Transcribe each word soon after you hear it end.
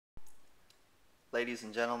Ladies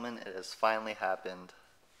and gentlemen, it has finally happened.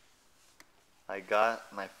 I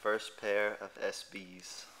got my first pair of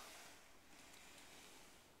SBs.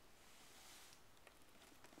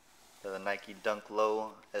 They're the Nike Dunk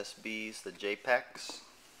Low SBs, the J-Packs.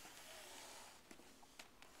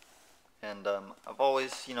 And I've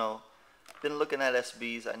always, been looking at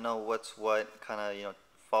SBs. I know what's what, kind of,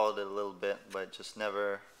 followed it a little bit, but just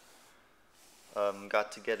never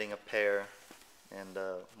got to getting a pair. And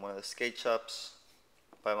one of the skate shops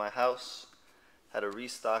by my house had a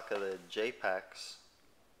restock of the J-Packs.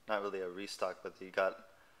 Not really a restock, but they got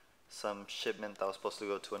some shipment that was supposed to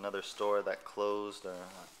go to another store that closed or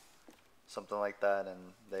something like that, and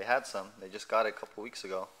they had some. They just got it a couple weeks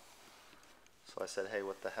ago. So I said, hey,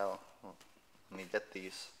 what the hell? Well, let me get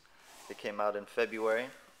these. They came out in February.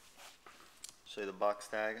 Show you the box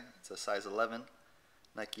tag. It's a size 11.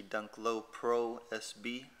 Nike Dunk Low Pro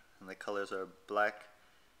SB, and the colors are black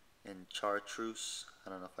and chartreuse.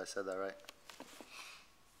 I don't know if I said that right.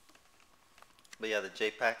 But yeah, the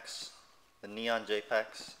J-Packs, the neon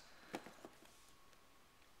J-Packs.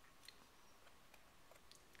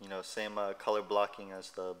 Same color blocking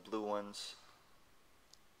as the blue ones.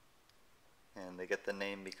 And they get the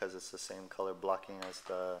name because it's the same color blocking as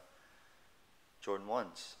the Jordan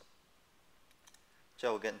 1s.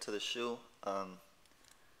 So we'll get into the shoe.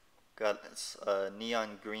 Got a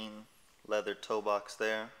neon green leather toe box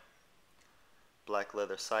there. Black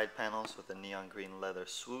leather side panels with a neon green leather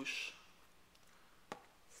swoosh.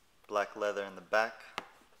 Black leather in the back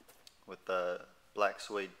with the black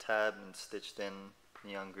suede tab and stitched in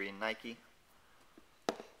neon green Nike.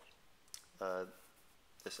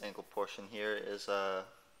 This ankle portion here is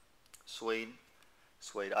suede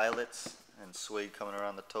eyelets, and suede coming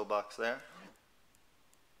around the toe box there.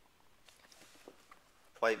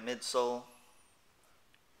 White midsole,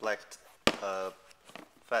 black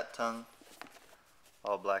fat tongue,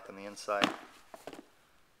 all black on the inside.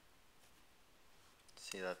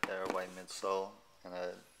 See that there, white midsole and a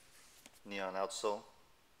neon outsole.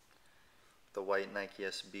 The white Nike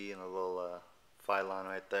SB and a little Phylon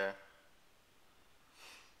right there.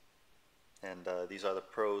 And these are the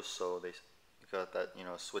pros, so they got that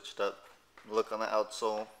switched up look on the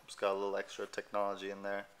outsole. It's got a little extra technology in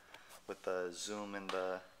there with the zoom in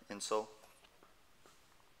the insole.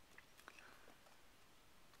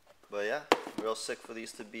 But yeah, real sick for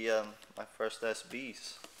these to be my first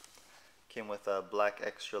SBs. Came with black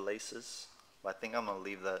extra laces, but I think I'm gonna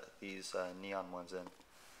leave these neon ones in.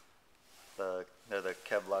 They're the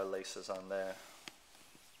Kevlar laces on there.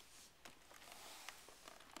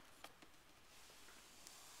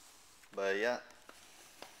 But yeah,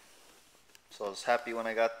 so I was happy when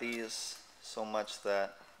I got these, so much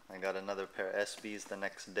that I got another pair of SBs the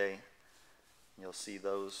next day. You'll see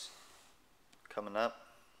those coming up.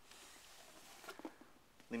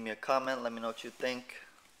 Leave me a comment, let me know what you think.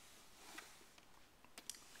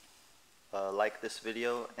 Like this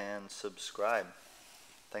video and subscribe.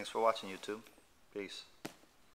 Thanks for watching, YouTube. Peace.